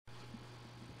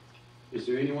Is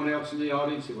there anyone else in the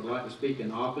audience who would like to speak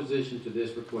in opposition to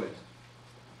this request?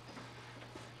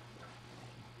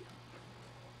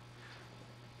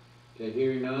 Okay,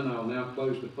 hearing none, I will now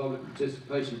close the public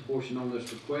participation portion on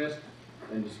this request,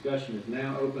 and discussion is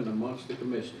now open amongst the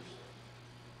commissioners.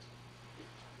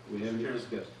 We have any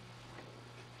discussion?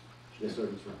 Yes, sir,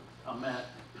 Mr. Ryan. Matt,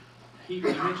 he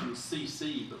mentioned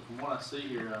CC, but from what I see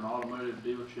here, an automotive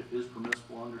dealership is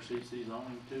permissible under CC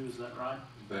zoning too, is that right?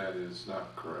 That is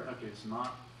not correct. Okay, it's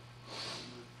not.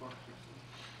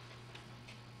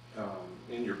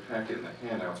 In your packet in the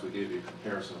handouts, we gave you a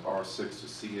comparison of R6 to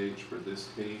CH for this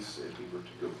case. If you were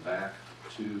to go back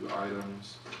 2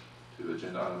 items to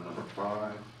agenda item number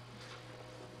 5,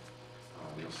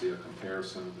 you'll see a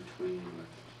comparison between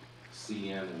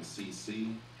CN and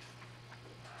CC.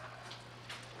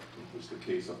 It was the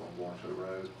case up on Warrenton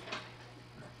Road,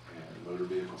 and motor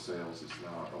vehicle sales is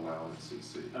not allowed in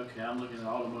CC. Okay, I'm looking at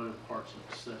automotive parts and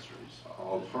accessories.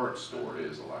 All parts store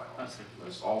is allowed. I see.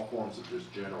 Most all forms of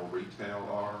just general retail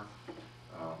are,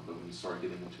 but when you start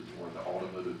getting into more of the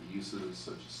automotive uses,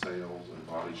 such as sales and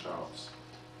body shops,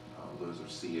 those are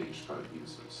CH type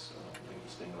uses.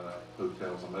 Interesting enough,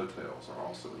 hotels and motels are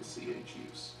also a CH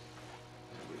use,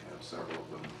 and we have several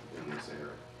of them in this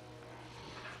area.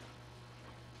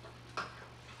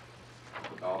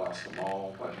 Lowndes, the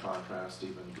mall, by contrast,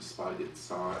 even despite its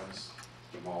size,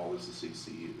 the mall is a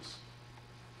CC use.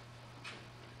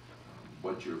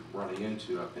 What you're running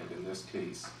into, I think, in this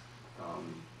case,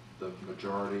 the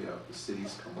majority of the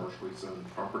city's commercially zoned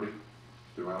property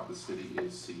throughout the city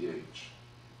is CH.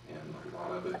 And a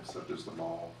lot of it, such as the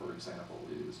mall, for example,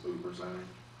 is overzoned.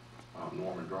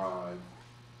 Norman Drive,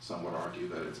 some would argue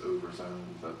that it's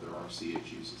overzoned, but there are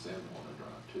CH uses in Norman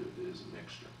Drive too. It is a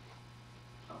mixture.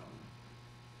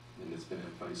 And it's been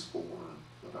in place for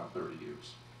about 30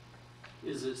 years.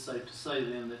 Is it safe to say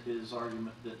then that his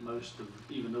argument that most of,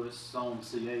 even though it's zoned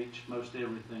CH, most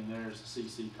everything there is a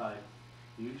CC type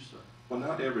use? Or? Well,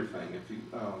 not everything. If you,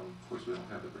 of course, we don't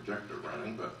have the projector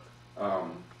running, but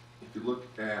if you look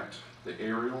at the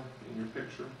aerial in your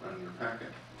picture, in your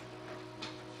packet,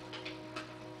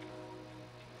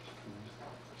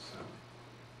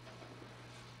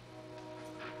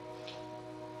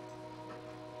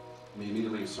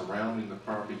 immediately surrounding the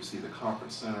property, you see the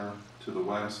conference center to the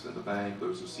west and the bank.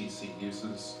 Those are CC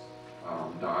uses.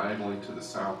 Diagonally to the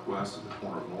southwest at the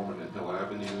corner of Norman and Hill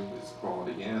Avenue is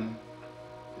Quality Inn.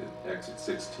 Exit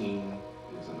 16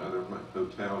 is another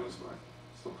hotel. I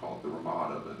still call it the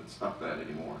Ramada, but it's not that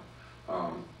anymore.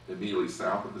 Immediately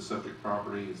south of the subject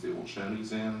property is the Old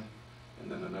Shoney's Inn,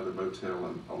 and then another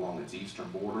motel along its eastern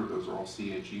border. Those are all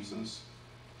CH uses.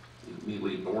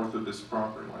 Immediately north of this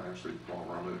property, well, actually all of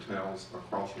our motels,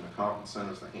 across from the conference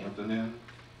center is the Hampton Inn.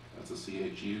 That's a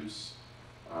CH use.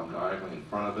 Diagonally in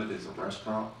front of it is a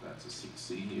restaurant. That's a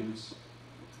CC use.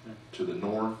 To the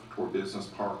north, toward Business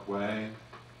Parkway,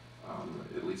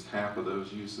 at least half of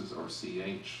those uses are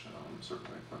CH,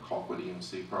 certainly a Colquitt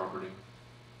EMC property.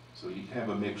 So you have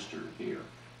a mixture here.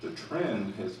 The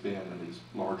trend has been in these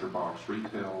larger box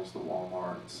retails, the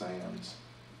Walmart, Sam's,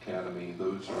 Academy,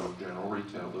 those are general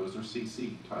retail, those are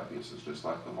CC type uses, just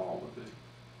like the mall would be.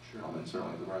 Sure. And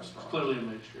certainly the restaurant. It's clearly a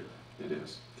mixture. It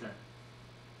is. Okay.